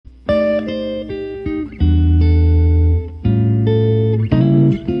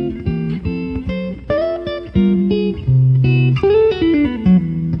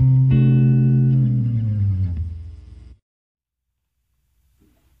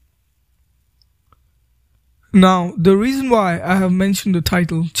Now, the reason why I have mentioned the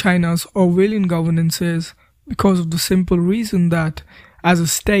title China's Orwellian Governance is because of the simple reason that, as a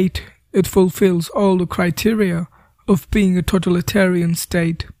state, it fulfills all the criteria of being a totalitarian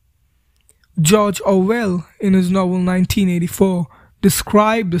state. George Orwell, in his novel 1984,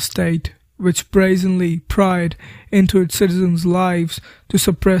 described a state which brazenly pried into its citizens' lives to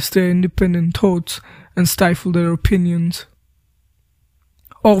suppress their independent thoughts and stifle their opinions.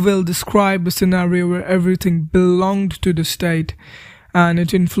 Orwell described a scenario where everything belonged to the state and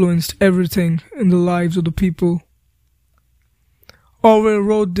it influenced everything in the lives of the people. Orwell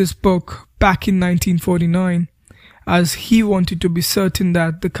wrote this book back in 1949 as he wanted to be certain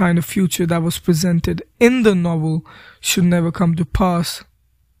that the kind of future that was presented in the novel should never come to pass,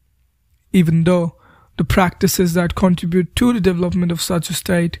 even though the practices that contribute to the development of such a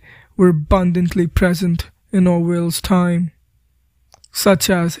state were abundantly present in Orwell's time, such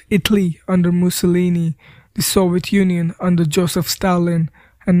as Italy under Mussolini, the Soviet Union under Joseph Stalin,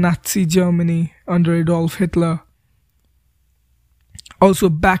 and Nazi Germany under Adolf Hitler. Also,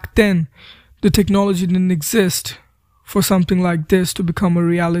 back then, the technology didn't exist for something like this to become a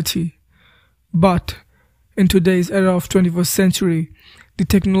reality. But in today's era of 21st century, the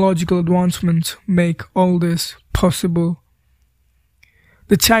technological advancements make all this possible.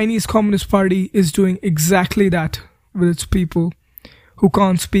 The Chinese Communist Party is doing exactly that with its people, who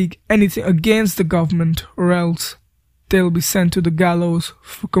can't speak anything against the government, or else they'll be sent to the gallows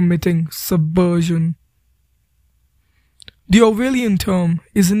for committing subversion. The Orwellian term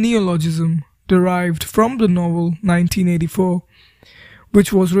is a neologism derived from the novel 1984,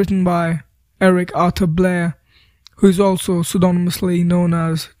 which was written by Eric Arthur Blair, who is also pseudonymously known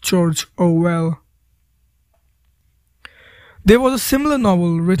as George Orwell. There was a similar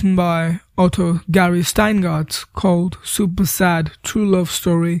novel written by author Gary Steingartz called Super Sad True Love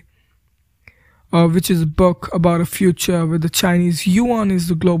Story, which is a book about a future where the Chinese yuan is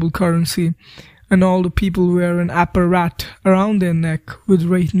the global currency and all the people wear an apparat around their neck with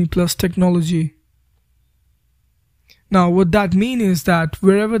Raytheon Plus technology. Now, what that means is that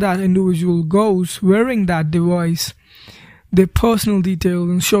wherever that individual goes wearing that device, their personal details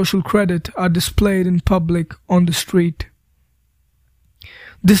and social credit are displayed in public on the street.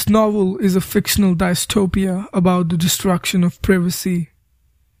 This novel is a fictional dystopia about the destruction of privacy.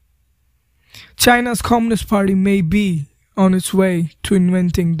 China's Communist Party may be on its way to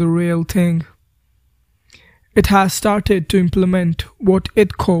inventing the real thing. It has started to implement what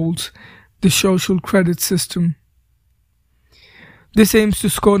it calls the social credit system. This aims to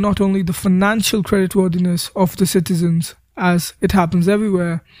score not only the financial creditworthiness of the citizens, as it happens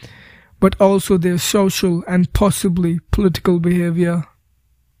everywhere, but also their social and possibly political behavior.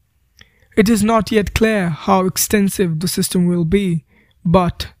 It is not yet clear how extensive the system will be,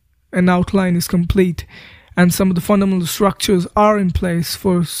 but an outline is complete and some of the fundamental structures are in place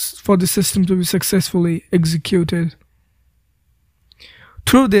for the system to be successfully executed.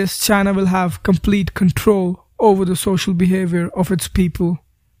 Through this, China will have complete control over the social behavior of its people.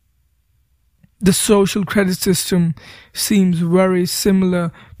 The social credit system seems very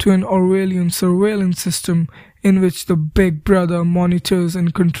similar to an Orwellian surveillance system in which the Big Brother monitors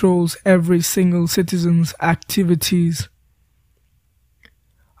and controls every single citizen's activities.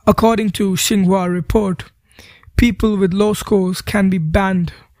 According to Xinhua report, people with low scores can be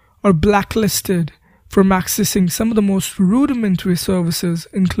banned or blacklisted from accessing some of the most rudimentary services,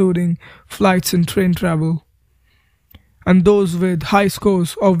 including flights and train travel. And those with high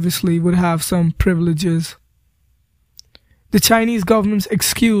scores obviously would have some privileges. The Chinese government's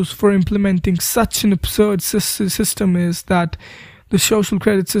excuse for implementing such an absurd system is that the social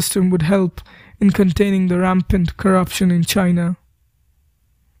credit system would help in containing the rampant corruption in China.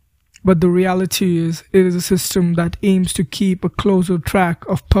 But the reality is, it is a system that aims to keep a closer track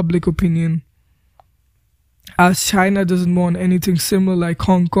of public opinion, as China doesn't want anything similar like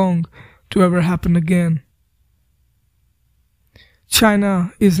Hong Kong to ever happen again.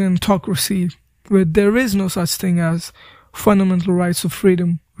 China is an autocracy where there is no such thing as fundamental rights of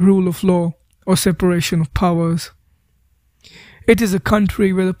freedom, rule of law, or separation of powers. It is a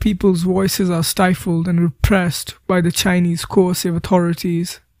country where the people's voices are stifled and repressed by the Chinese coercive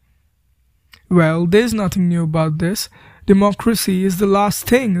authorities. Well, there's nothing new about this. Democracy is the last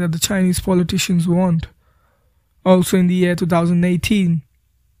thing that the Chinese politicians want. Also in the year 2018,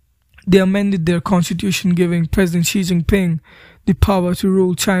 they amended their constitution giving President Xi Jinping the power to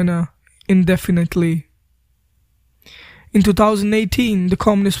rule China indefinitely. In 2018, the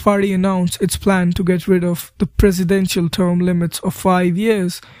Communist Party announced its plan to get rid of the presidential term limits of 5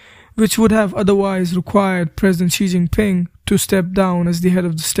 years, which would have otherwise required President Xi Jinping to step down as the head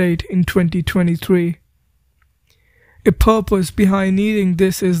of the state in 2023. A purpose behind needing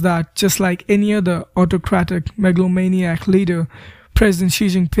this is that, just like any other autocratic megalomaniac leader, President Xi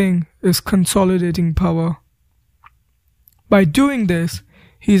Jinping is consolidating power. By doing this,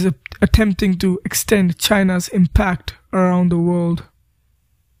 he is attempting to extend China's impact around the world.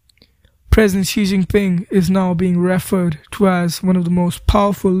 President Xi Jinping is now being referred to as one of the most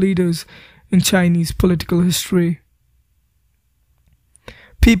powerful leaders in Chinese political history.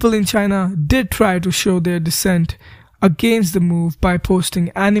 People in China did try to show their dissent against the move by posting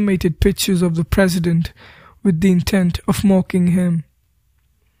animated pictures of the president with the intent of mocking him.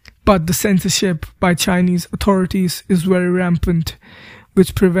 But the censorship by Chinese authorities is very rampant,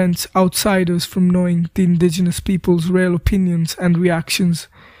 which prevents outsiders from knowing the indigenous people's real opinions and reactions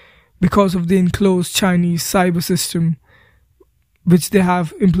because of the enclosed Chinese cyber system, which they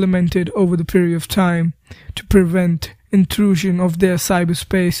have implemented over the period of time to prevent intrusion of their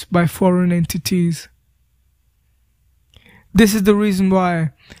cyberspace by foreign entities. This is the reason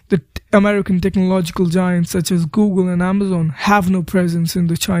why the American technological giants such as Google and Amazon have no presence in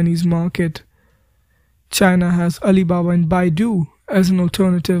the Chinese market. China has Alibaba and Baidu as an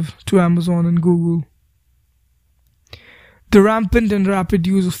alternative to Amazon and Google. The rampant and rapid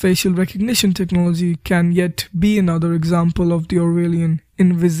use of facial recognition technology can yet be another example of the Orwellian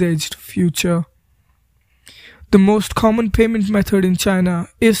envisaged future. The most common payment method in China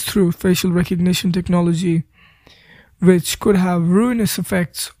is through facial recognition technology, which could have ruinous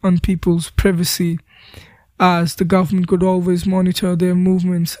effects on people's privacy, as the government could always monitor their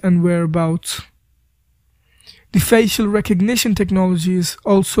movements and whereabouts. The facial recognition technology is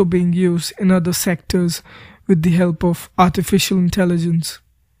also being used in other sectors with the help of artificial intelligence.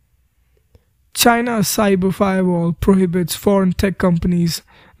 China's cyber firewall prohibits foreign tech companies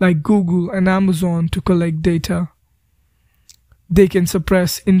like Google and Amazon to collect data. They can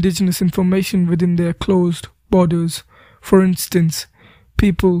suppress indigenous information within their closed borders. For instance,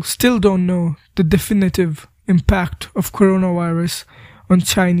 people still don't know the definitive impact of coronavirus on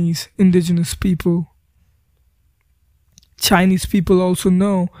Chinese indigenous people. Chinese people also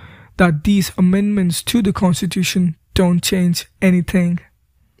know that these amendments to the constitution don't change anything,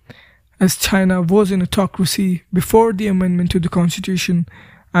 as China was an autocracy before the amendment to the constitution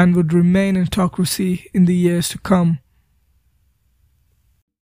and would remain an autocracy in the years to come.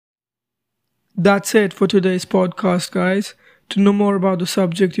 That's it for today's podcast, guys. To know more about the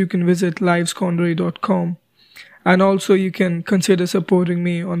subject, you can visit livescondery.com. And also you can consider supporting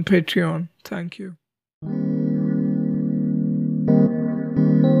me on Patreon. Thank you.